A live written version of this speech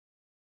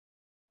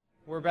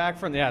We're back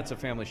from, yeah, it's a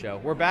family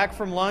show. We're back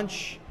from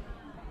lunch.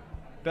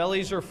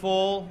 Bellies are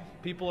full.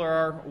 People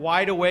are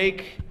wide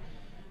awake.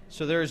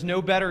 So there is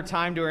no better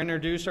time to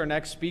introduce our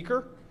next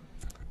speaker.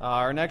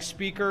 Our next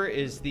speaker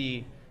is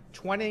the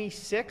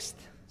 26th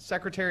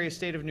Secretary of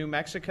State of New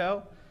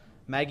Mexico,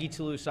 Maggie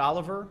Toulouse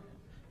Oliver.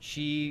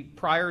 She,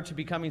 prior to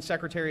becoming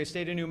Secretary of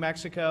State of New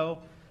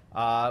Mexico,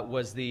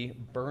 was the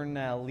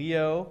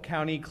Bernalillo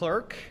County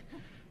Clerk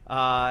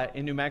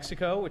in New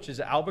Mexico, which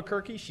is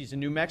Albuquerque. She's a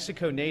New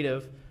Mexico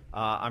native.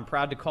 I'm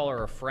proud to call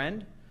her a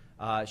friend.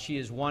 She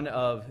is one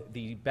of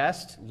the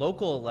best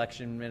local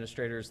election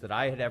administrators that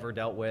I had ever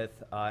dealt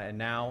with, and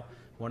now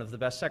one of the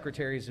best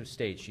secretaries of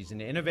state. She's an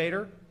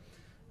innovator.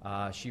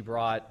 She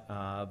brought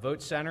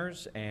vote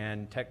centers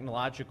and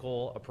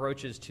technological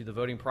approaches to the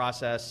voting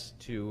process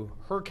to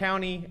her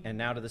county and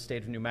now to the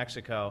state of New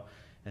Mexico.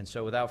 And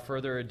so without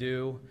further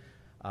ado,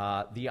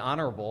 the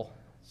Honorable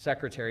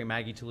Secretary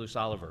Maggie Toulouse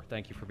Oliver.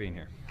 Thank you for being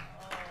here.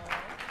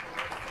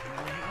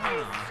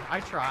 I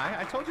try.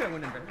 I told you I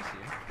wouldn't embarrass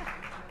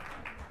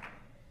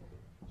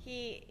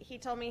you. He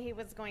told me he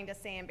was going to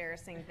say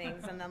embarrassing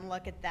things, and then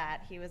look at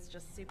that. He was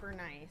just super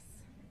nice.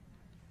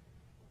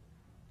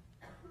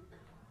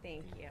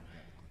 Thank you.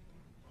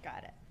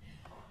 Got it.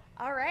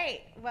 All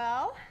right.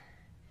 Well,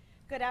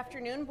 good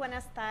afternoon.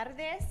 Buenas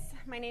tardes.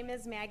 My name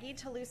is Maggie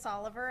Toulouse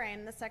Oliver. I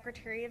am the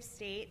Secretary of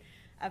State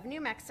of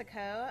New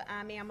Mexico.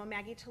 Me llamo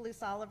Maggie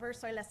Toulouse Oliver.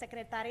 Soy la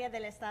Secretaria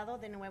del Estado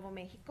de Nuevo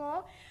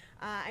Mexico.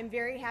 I'm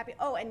very happy.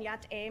 Oh, and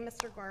Yat A,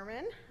 Mr.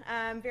 Gorman.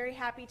 I'm very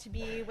happy to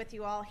be with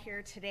you all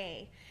here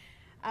today.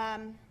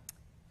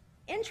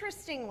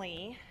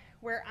 Interestingly,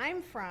 where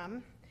I'm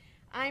from,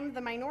 I'm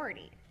the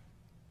minority.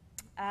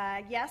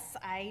 Yes,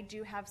 I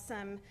do have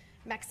some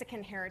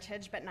Mexican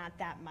heritage, but not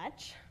that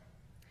much.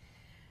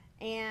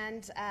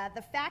 And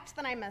the fact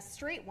that I'm a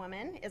straight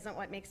woman isn't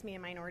what makes me a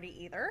minority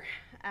either.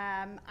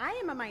 I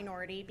am a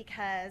minority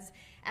because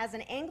as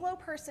an Anglo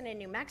person in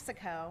New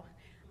Mexico,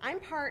 I'm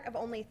part of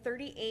only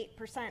 38%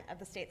 of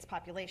the state's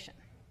population.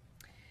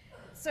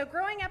 So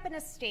growing up in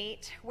a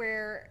state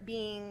where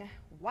being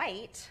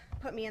white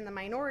put me in the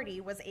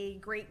minority was a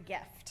great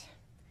gift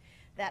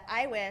that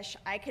I wish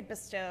I could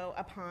bestow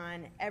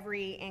upon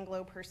every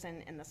Anglo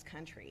person in this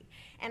country.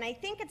 And I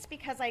think it's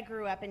because I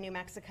grew up in New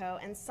Mexico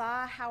and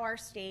saw how our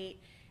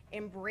state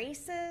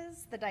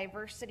embraces the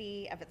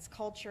diversity of its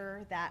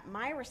culture, that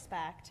my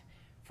respect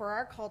for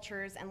our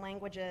cultures and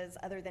languages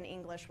other than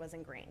English was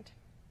ingrained.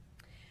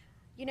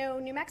 You know,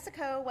 New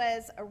Mexico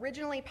was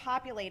originally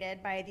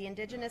populated by the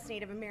indigenous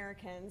Native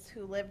Americans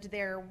who lived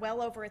there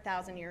well over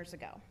 1,000 years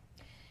ago.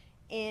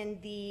 In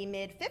the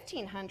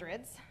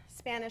mid-1500s,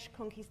 Spanish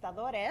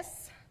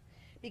conquistadores,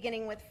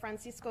 beginning with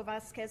Francisco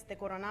Vázquez de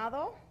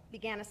Coronado,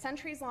 began a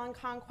centuries-long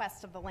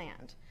conquest of the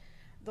land.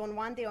 Don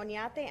Juan de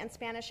Oñate and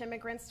Spanish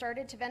immigrants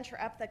started to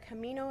venture up the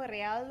Camino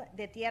Real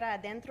de Tierra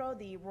Adentro,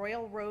 the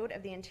royal road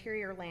of the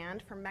interior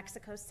land, from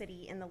Mexico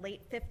City in the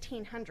late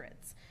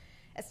 1500s,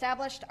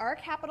 established our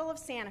capital of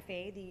Santa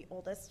Fe, the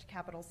oldest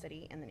capital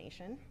city in the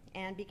nation,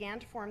 and began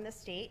to form the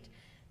state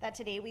that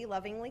today we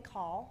lovingly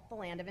call the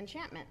Land of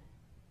Enchantment.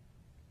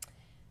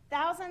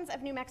 Thousands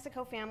of New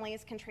Mexico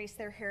families can trace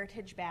their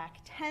heritage back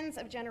tens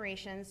of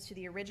generations to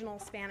the original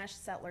Spanish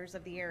settlers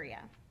of the area.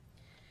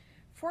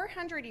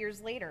 400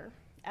 years later,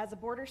 as a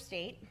border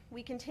state,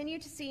 we continue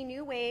to see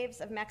new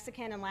waves of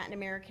Mexican and Latin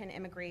American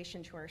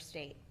immigration to our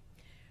state.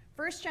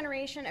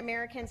 First-generation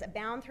Americans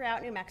abound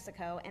throughout New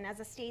Mexico, and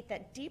as a state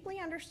that deeply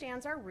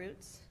understands our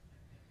roots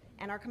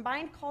and our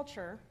combined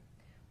culture,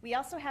 we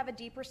also have a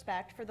deep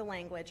respect for the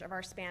language of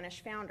our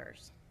Spanish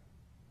founders.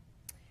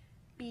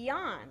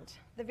 Beyond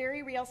the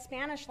very real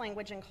Spanish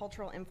language and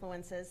cultural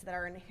influences that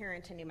are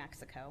inherent in New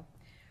Mexico,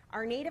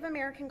 our Native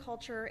American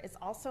culture is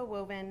also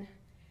woven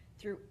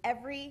through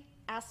every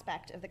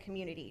aspect of the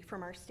community,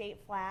 from our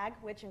state flag,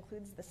 which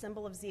includes the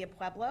symbol of Zia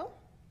Pueblo,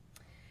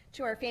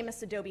 to our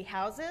famous adobe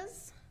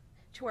houses,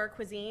 to our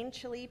cuisine,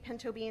 chili,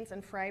 pinto beans,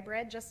 and fry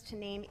bread, just to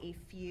name a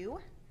few.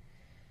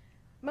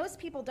 Most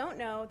people don't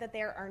know that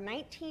there are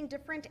 19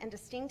 different and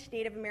distinct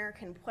Native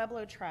American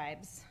Pueblo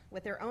tribes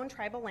with their own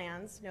tribal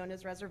lands, known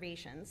as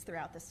reservations,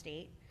 throughout the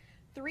state,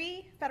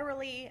 3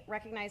 federally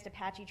recognized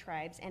Apache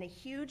tribes, and a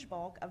huge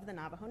bulk of the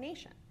Navajo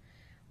Nation,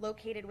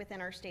 located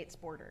within our state's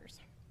borders.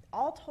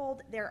 All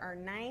told, there are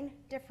 9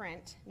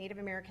 different Native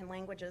American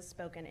languages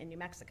spoken in New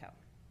Mexico.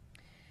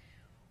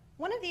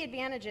 One of the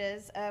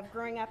advantages of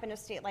growing up in a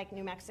state like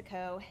New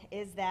Mexico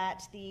is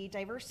that the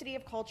diversity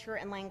of culture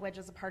and language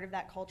as a part of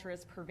that culture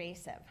is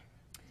pervasive.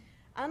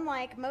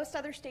 Unlike most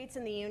other states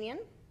in the Union,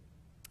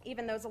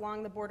 even those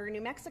along the border, New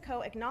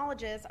Mexico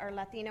acknowledges our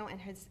Latino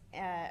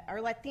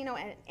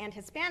and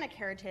Hispanic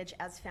heritage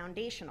as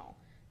foundational,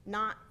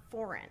 not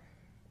foreign.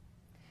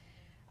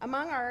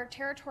 Among our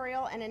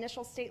territorial and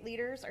initial state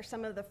leaders are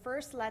some of the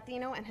first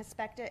Latino and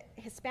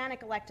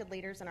Hispanic elected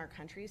leaders in our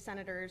country,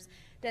 Senators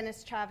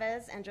Dennis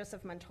Chavez and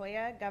Joseph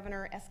Montoya,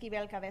 Governor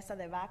Esquivel Cabeza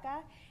de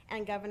Vaca,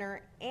 and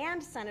Governor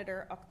and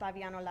Senator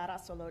Octaviano Lara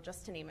Solo,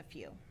 just to name a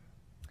few.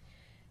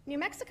 New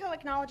Mexico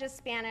acknowledges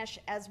Spanish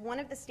as one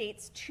of the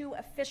state's 2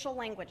 official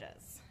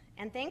languages,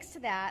 And thanks to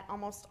that,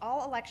 almost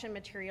all election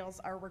materials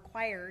are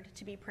required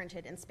to be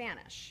printed in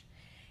Spanish.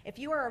 If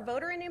you are a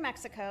voter in New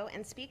Mexico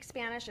and speak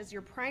Spanish as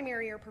your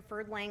primary or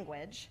preferred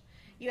language,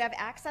 you have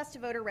access to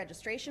voter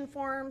registration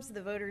forms,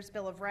 the voter's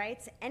Bill of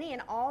Rights, any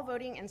and all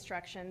voting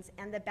instructions,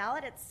 and the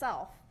ballot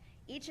itself.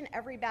 Each and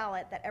every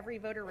ballot that every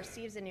voter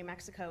receives in New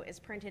Mexico is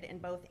printed in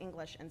both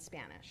English and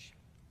Spanish.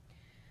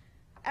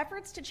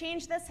 Efforts to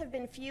change this have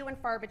been few and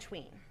far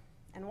between.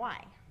 And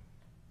why?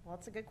 Well,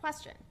 it's a good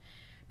question.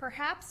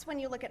 Perhaps when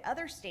you look at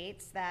other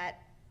states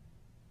that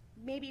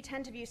maybe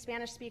tend to view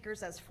Spanish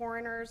speakers as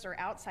foreigners or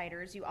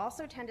outsiders, you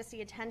also tend to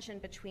see a tension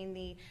between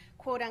the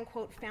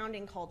quote-unquote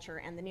founding culture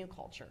and the new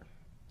culture.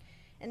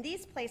 In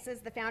these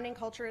places, the founding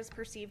culture is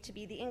perceived to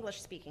be the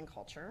English-speaking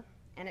culture,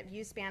 and it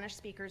views Spanish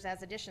speakers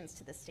as additions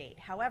to the state.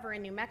 However,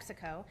 in New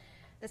Mexico,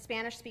 the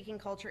Spanish-speaking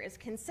culture is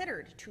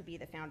considered to be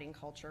the founding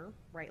culture,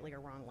 rightly or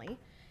wrongly,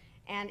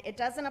 and it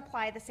doesn't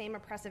apply the same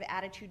oppressive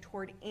attitude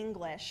toward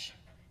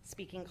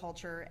English-speaking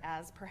culture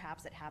as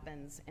perhaps it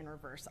happens in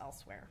reverse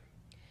elsewhere.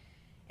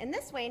 In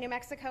this way, New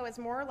Mexico is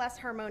more or less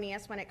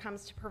harmonious when it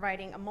comes to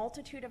providing a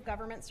multitude of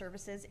government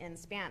services in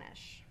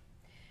Spanish.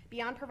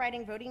 Beyond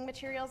providing voting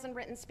materials in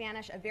written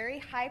Spanish, a very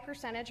high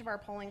percentage of our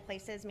polling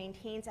places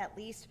maintains at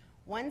least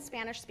one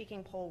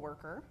Spanish-speaking poll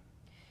worker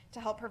to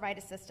help provide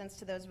assistance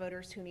to those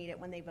voters who need it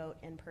when they vote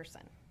in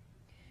person.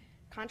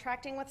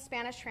 Contracting with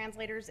Spanish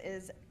translators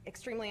is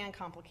extremely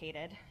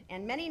uncomplicated,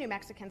 and many New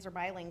Mexicans are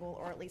bilingual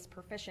or at least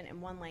proficient in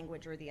one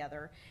language or the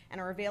other and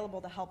are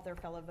available to help their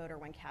fellow voter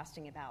when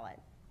casting a ballot.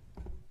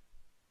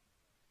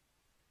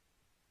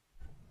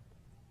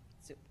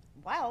 So,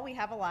 while we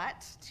have a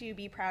lot to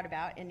be proud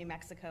about in New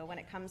Mexico when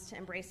it comes to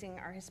embracing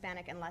our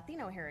Hispanic and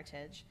Latino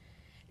heritage,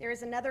 there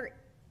is another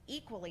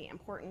equally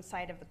important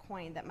side of the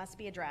coin that must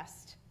be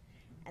addressed,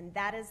 and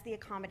that is the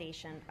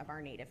accommodation of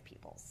our Native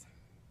peoples.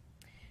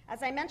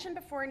 As I mentioned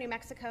before, New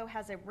Mexico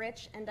has a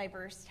rich and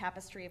diverse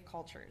tapestry of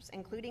cultures,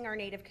 including our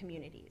Native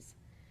communities,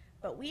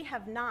 but we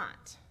have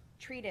not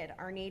treated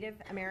our Native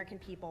American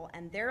people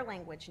and their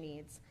language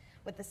needs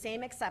with the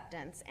same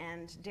acceptance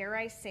and, dare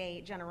I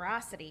say,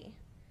 generosity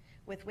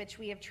with which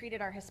we have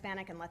treated our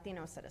Hispanic and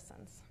Latino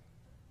citizens.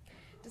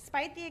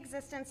 Despite the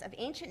existence of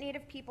ancient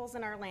Native peoples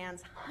in our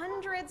lands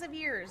hundreds of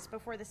years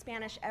before the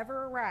Spanish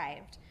ever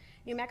arrived,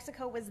 New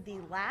Mexico was the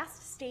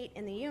last state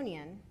in the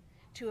Union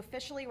to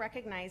officially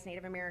recognize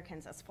Native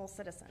Americans as full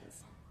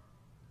citizens.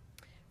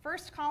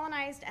 First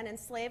colonized and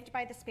enslaved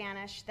by the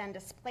Spanish, then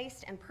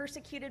displaced and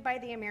persecuted by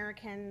the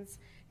Americans,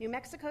 New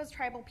Mexico's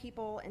tribal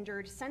people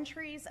endured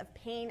centuries of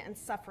pain and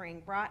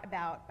suffering brought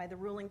about by the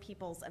ruling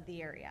peoples of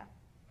the area.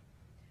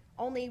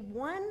 Only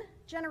one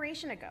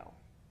generation ago,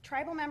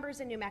 tribal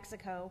members in New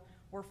Mexico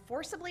were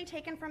forcibly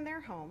taken from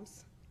their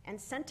homes and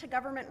sent to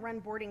government-run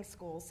boarding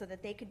schools so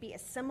that they could be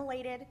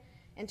assimilated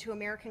into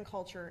American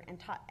culture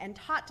and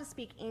taught to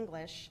speak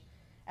English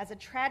as a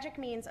tragic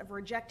means of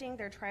rejecting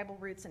their tribal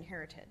roots and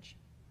heritage.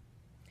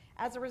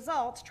 As a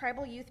result,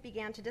 tribal youth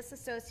began to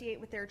disassociate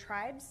with their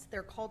tribes,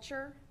 their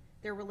culture,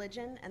 their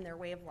religion, and their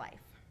way of life.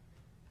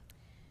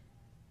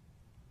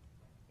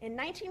 In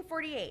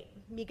 1948,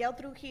 Miguel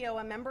Trujillo,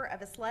 a member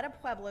of Isleta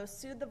Pueblo,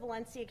 sued the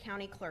Valencia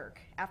County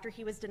clerk after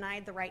he was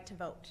denied the right to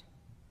vote.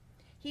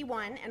 He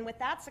won, and with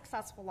that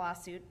successful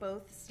lawsuit,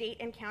 both state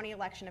and county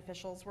election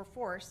officials were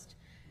forced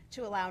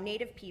to allow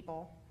Native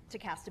people to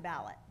cast a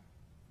ballot.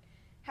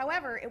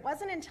 However, it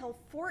wasn't until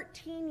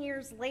 14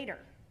 years later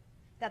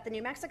that the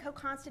New Mexico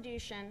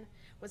Constitution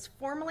was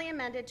formally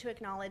amended to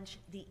acknowledge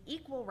the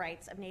equal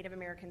rights of Native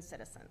American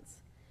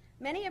citizens,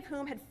 many of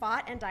whom had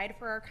fought and died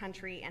for our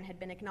country and had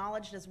been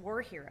acknowledged as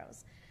war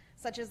heroes,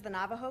 such as the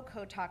Navajo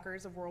code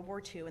talkers of World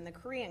War II and the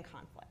Korean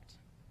conflict.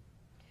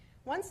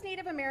 Once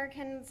Native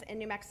Americans in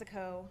New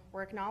Mexico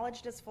were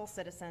acknowledged as full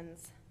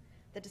citizens,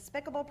 the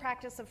despicable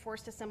practice of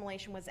forced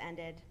assimilation was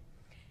ended,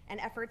 and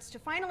efforts to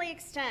finally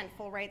extend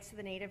full rights to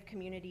the Native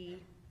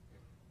community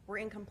were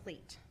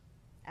incomplete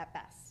at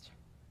best.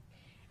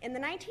 In the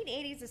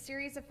 1980s, a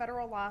series of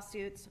federal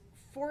lawsuits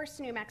forced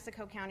New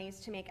Mexico counties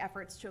to make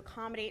efforts to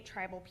accommodate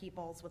tribal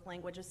peoples with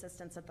language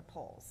assistance at the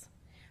polls.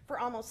 For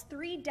almost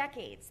 3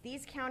 decades,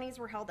 these counties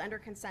were held under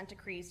consent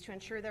decrees to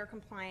ensure their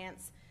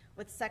compliance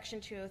with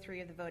Section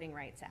 203 of the Voting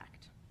Rights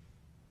Act.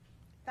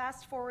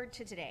 Fast forward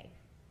to today.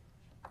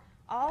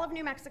 All of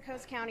New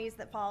Mexico's counties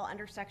that fall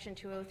under Section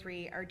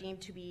 203 are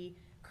deemed to be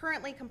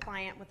currently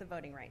compliant with the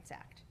Voting Rights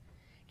Act.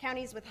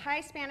 Counties with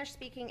high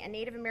Spanish-speaking and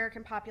Native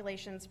American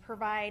populations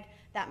provide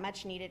that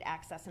much-needed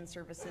access and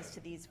services to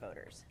these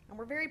voters, and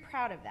we're very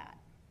proud of that.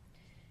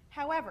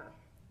 However,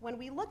 when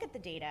we look at the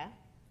data,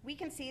 we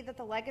can see that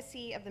the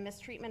legacy of the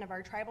mistreatment of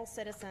our tribal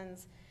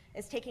citizens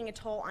is taking a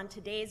toll on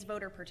today's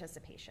voter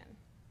participation.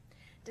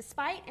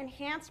 Despite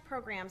enhanced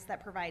programs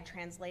that provide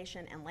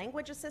translation and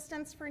language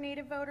assistance for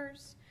Native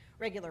voters,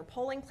 regular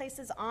polling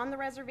places on the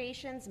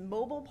reservations,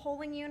 mobile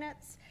polling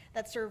units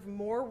that serve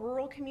more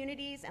rural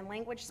communities, and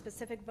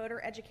language-specific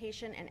voter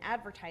education and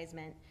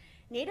advertisement,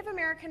 Native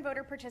American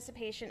voter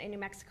participation in New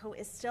Mexico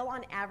is still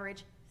on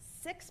average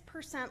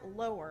 6%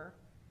 lower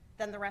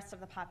than the rest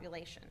of the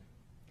population.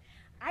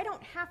 I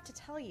don't have to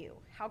tell you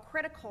how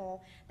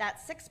critical that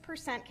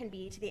 6% can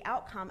be to the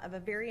outcome of a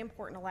very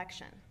important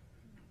election.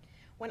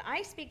 When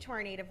I speak to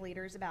our Native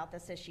leaders about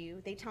this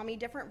issue, they tell me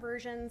different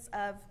versions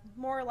of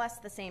more or less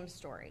the same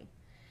story.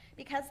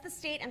 Because the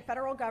state and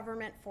federal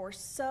government for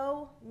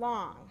so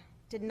long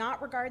did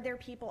not regard their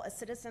people as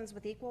citizens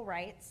with equal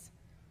rights,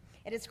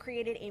 it has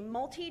created a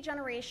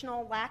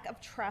multi-generational lack of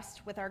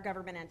trust with our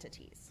government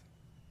entities.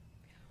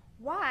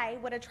 Why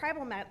would a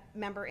tribal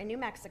member in New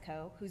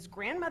Mexico, whose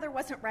grandmother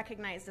wasn't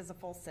recognized as a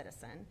full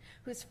citizen,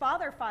 whose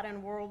father fought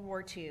in World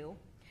War II,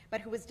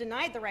 but who was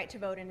denied the right to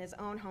vote in his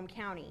own home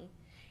county,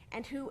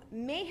 and who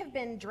may have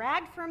been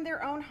dragged from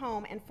their own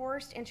home and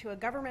forced into a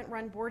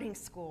government-run boarding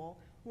school,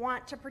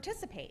 want to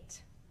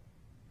participate?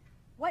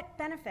 What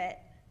benefit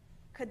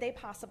could they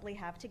possibly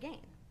have to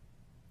gain?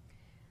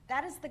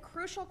 That is the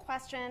crucial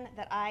question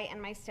that I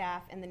and my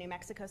staff in the New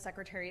Mexico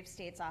Secretary of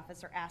State's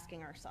office are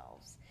asking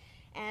ourselves.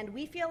 And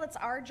we feel it's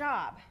our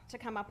job to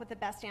come up with the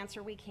best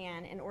answer we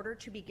can in order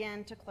to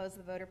begin to close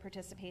the voter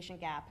participation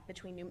gap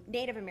between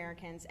Native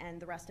Americans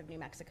and the rest of New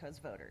Mexico's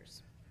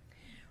voters.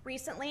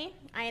 Recently,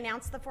 I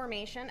announced the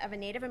formation of a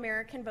Native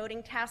American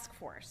voting task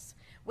force,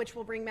 which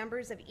will bring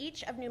members of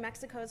each of New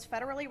Mexico's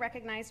federally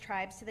recognized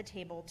tribes to the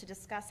table to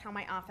discuss how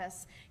my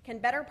office can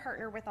better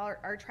partner with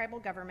our tribal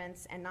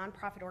governments and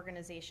nonprofit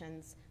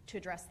organizations to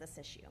address this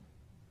issue.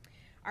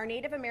 Our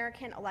Native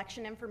American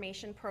Election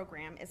Information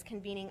Program is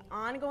convening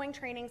ongoing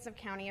trainings of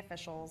county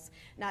officials,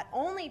 not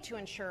only to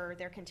ensure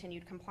their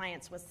continued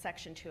compliance with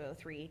Section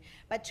 203,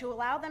 but to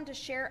allow them to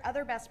share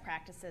other best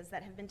practices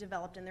that have been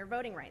developed in their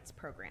voting rights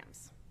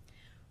programs.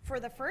 For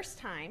the first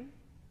time,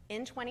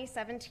 in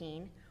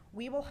 2017,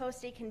 we will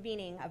host a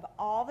convening of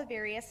all the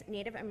various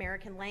Native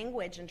American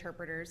language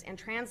interpreters and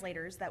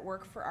translators that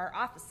work for our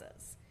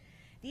offices.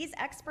 These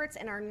experts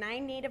in our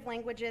 9 native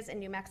languages in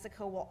New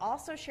Mexico will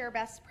also share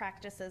best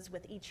practices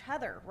with each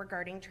other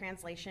regarding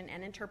translation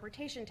and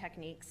interpretation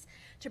techniques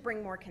to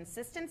bring more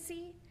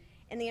consistency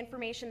in the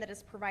information that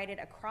is provided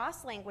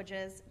across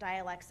languages,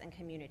 dialects, and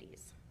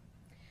communities.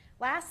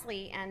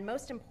 Lastly, and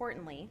most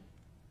importantly,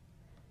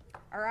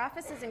 our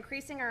office is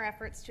increasing our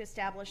efforts to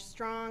establish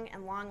strong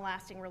and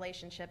long-lasting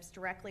relationships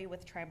directly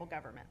with tribal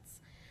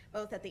governments,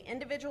 both at the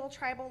individual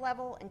tribal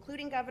level,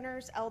 including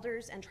governors,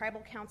 elders, and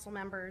tribal council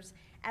members,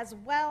 as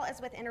well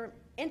as with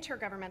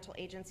intergovernmental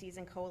agencies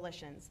and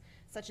coalitions,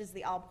 such as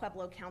the All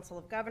Pueblo Council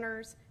of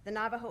Governors, the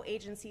Navajo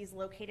agencies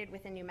located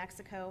within New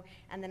Mexico,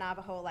 and the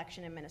Navajo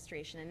Election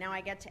Administration. And now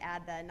I get to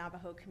add the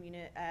Navajo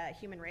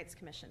Human Rights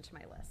Commission to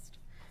my list.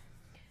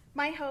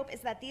 My hope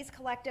is that these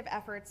collective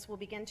efforts will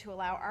begin to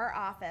allow our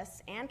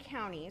office and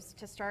counties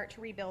to start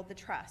to rebuild the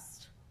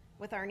trust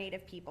with our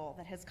Native people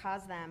that has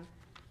caused them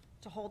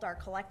to hold our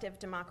collective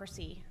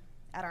democracy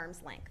at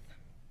arm's length.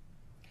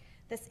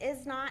 This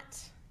is not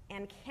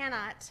and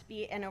cannot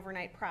be an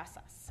overnight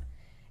process.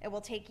 It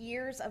will take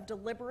years of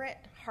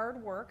deliberate,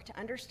 hard work to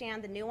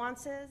understand the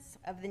nuances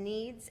of the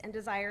needs and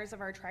desires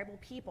of our tribal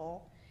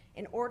people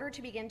in order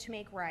to begin to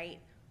make right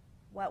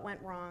what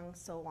went wrong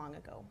so long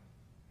ago.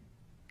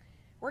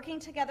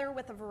 Working together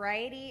with a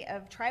variety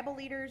of tribal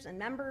leaders and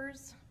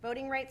members,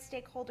 voting rights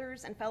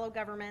stakeholders, and fellow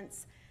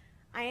governments,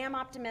 I am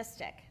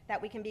optimistic that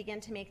we can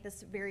begin to make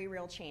this very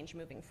real change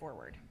moving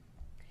forward.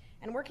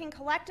 And working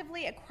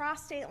collectively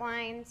across state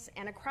lines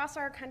and across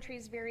our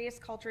country's various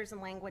cultures and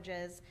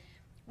languages,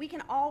 we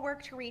can all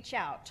work to reach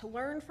out, to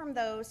learn from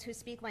those who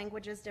speak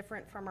languages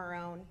different from our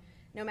own,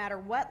 no matter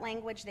what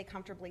language they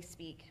comfortably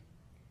speak,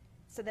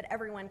 so that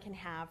everyone can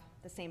have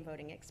the same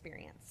voting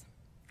experience.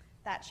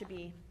 That should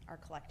be our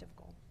collective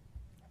goal.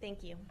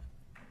 Thank you.